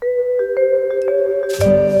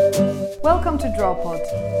Welcome to DrawPod.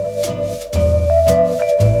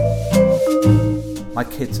 My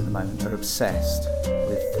kids at the moment are obsessed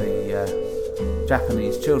with the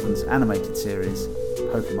Japanese children's animated series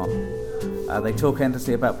Pokemon. They talk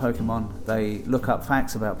endlessly about Pokemon, they look up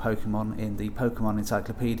facts about Pokemon in the Pokemon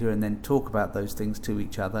Encyclopedia and then talk about those things to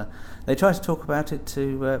each other. They try to talk about it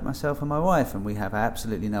to myself and my wife, and we have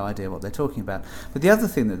absolutely no idea what they're talking about. But the other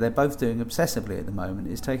thing that they're both doing obsessively at the moment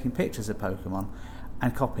is taking pictures of Pokemon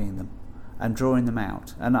and copying them and drawing them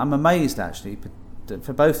out. And I'm amazed actually,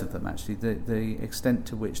 for both of them actually, the extent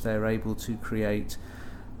to which they're able to create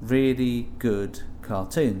really good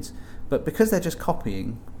cartoons. But because they're just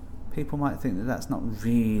copying, people might think that that's not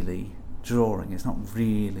really drawing, it's not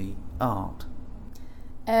really art.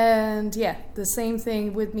 And yeah, the same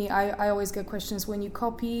thing with me. I always get questions when you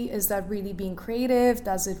copy, is that really being creative?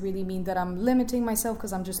 Does it really mean that I'm limiting myself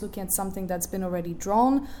because I'm just looking at something that's been already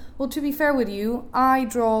drawn? Well, to be fair with you, I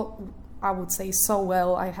draw, I would say so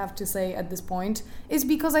well, I have to say at this point, is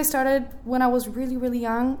because I started when I was really, really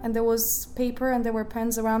young and there was paper and there were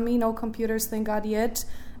pens around me, no computers, thank God yet.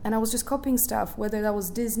 And I was just copying stuff, whether that was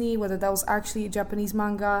Disney, whether that was actually Japanese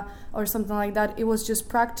manga or something like that. It was just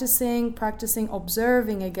practicing,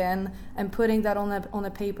 observing again, and putting that on a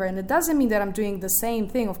paper. And it doesn't mean that I'm doing the same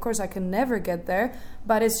thing. Of course, I can never get there,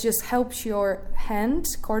 but it just helps your hand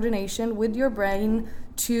coordination with your brain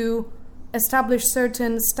to establish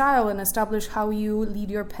certain style and establish how you lead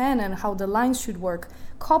your pen and how the lines should work.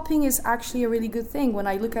 Copying is actually a really good thing. When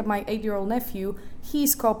I look at my 8-year-old nephew,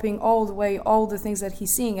 he's copying all the things that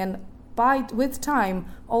he's seeing, and with time,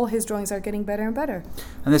 all his drawings are getting better and better.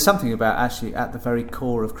 And there's something about actually at the very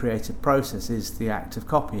core of creative process is the act of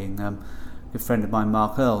copying. A good friend of mine,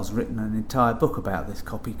 Mark Earle's written an entire book about this,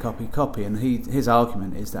 copy, and his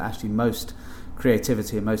argument is that actually most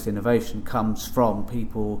creativity and most innovation comes from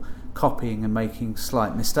people copying and making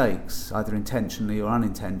slight mistakes, either intentionally or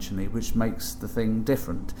unintentionally, which makes the thing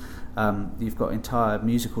different. You've got entire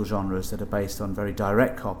musical genres that are based on very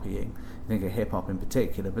direct copying. I think of hip-hop in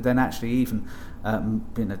particular, but then actually even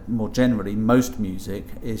more generally, most music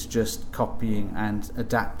is just copying and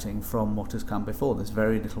adapting from what has come before. There's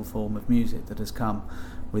very little form of music that has come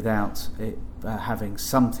without it having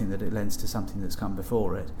something that it lends to something that's come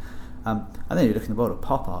before it. And then you look in the world of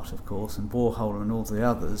pop art, of course, and Warhol and all the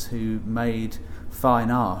others who made fine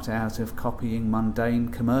art out of copying mundane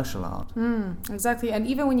commercial art. Exactly, and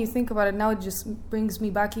even when you think about it now, it just brings me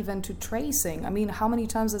back even to tracing. I mean, how many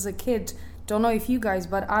times as a kid, don't know if you guys,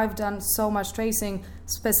 but I've done so much tracing,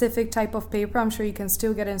 specific type of paper, I'm sure you can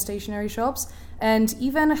still get in stationery shops, and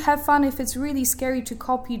even have fun if it's really scary to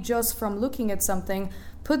copy just from looking at something.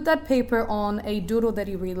 Put that paper on a doodle that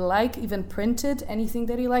you really like, even print it, anything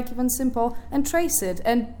that you like, even simple, and trace it.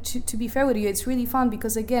 And to be fair with you, it's really fun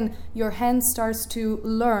because, again, your hand starts to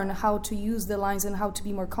learn how to use the lines and how to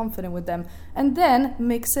be more confident with them. And then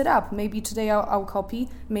mix it up. Maybe today I'll copy,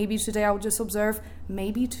 maybe today I'll just observe,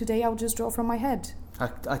 maybe today I'll just draw from my head.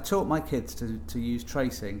 I taught my kids to use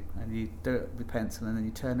tracing, and you do it with pencil and then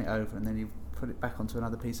you turn it over and then you put it back onto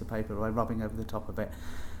another piece of paper by rubbing over the top of it.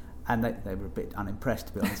 And they were a bit unimpressed,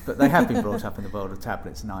 to be honest, but they have been brought up in the world of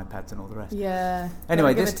tablets and iPads and all the rest. Yeah.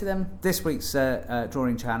 Anyway, give it to them. This week's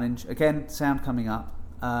drawing challenge, again, sound coming up.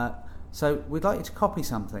 So we'd like you to copy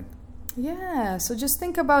something. Yeah, so just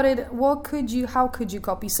think about it. How could you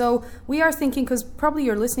copy? So we are thinking, because probably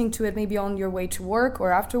you're listening to it maybe on your way to work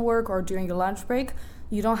or after work or during your lunch break.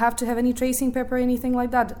 You don't have to have any tracing paper or anything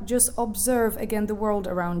like that. Just observe, again, the world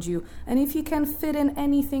around you. And if you can fit in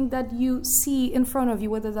anything that you see in front of you,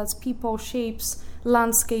 whether that's people, shapes,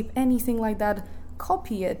 landscape, anything like that,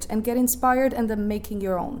 copy it and get inspired and then making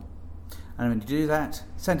your own. And when you do that,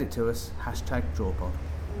 send it to us, #DrawPod.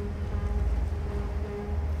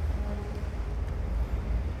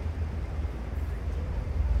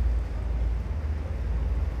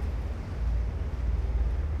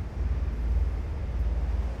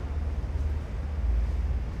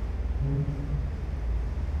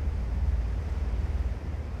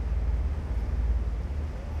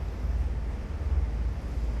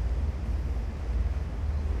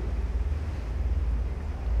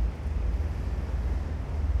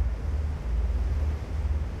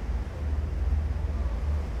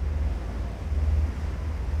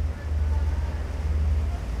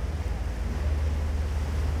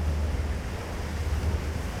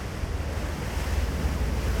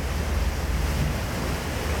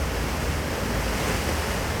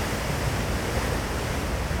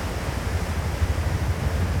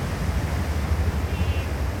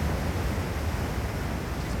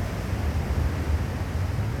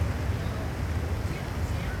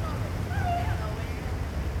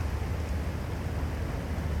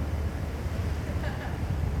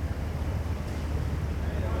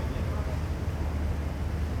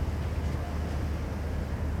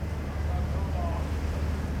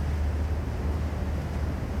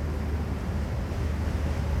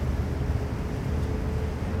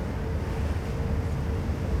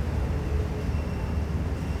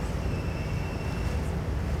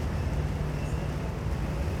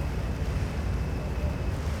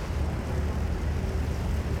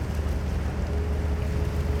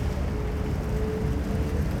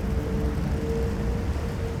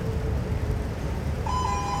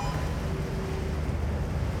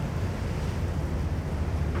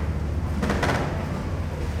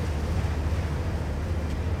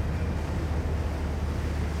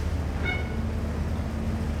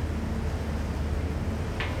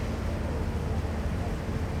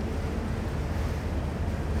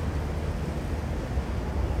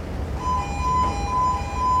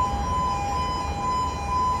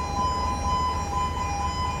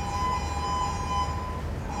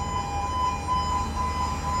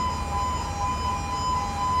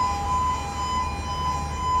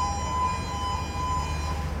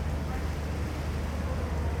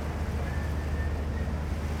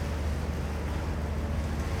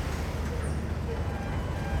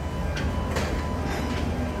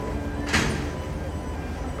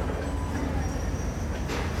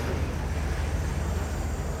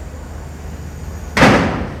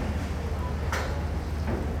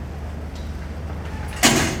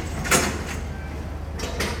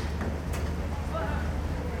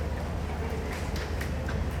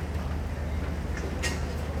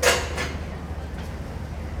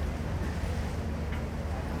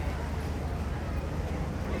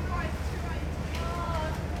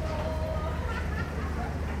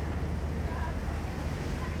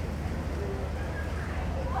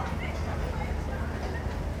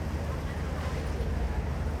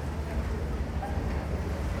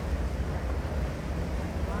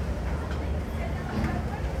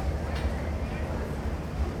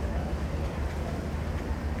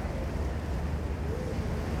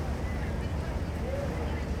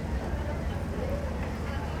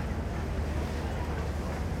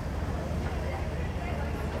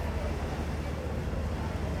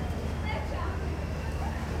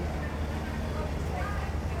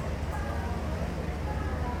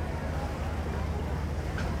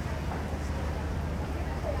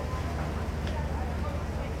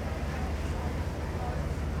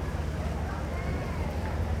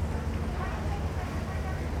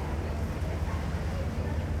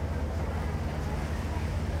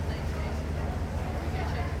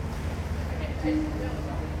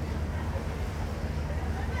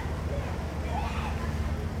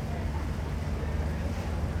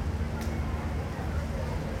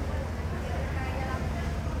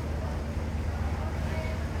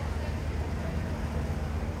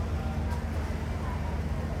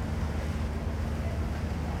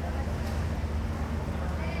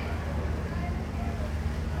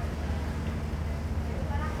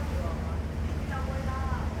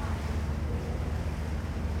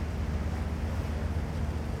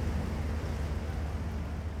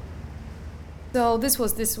 So this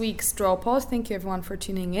was this week's DrawPod. Thank you everyone for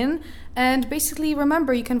tuning in. And basically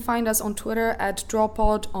remember, you can find us on Twitter at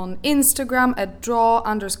DrawPod, on Instagram at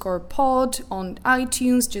draw_pod, on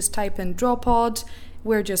iTunes, just type in DrawPod.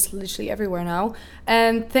 We're just literally everywhere now.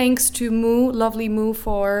 And thanks to Moo, lovely Moo,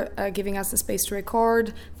 for giving us the space to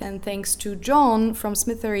record. And thanks to John from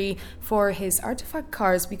Smithery for his artifact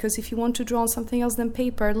cards, because if you want to draw on something else than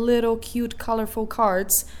paper, little cute colorful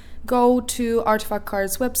cards, go to Artifact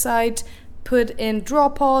Cards website, put in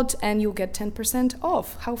DrawPod and you'll get 10%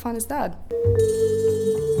 off. How fun is that?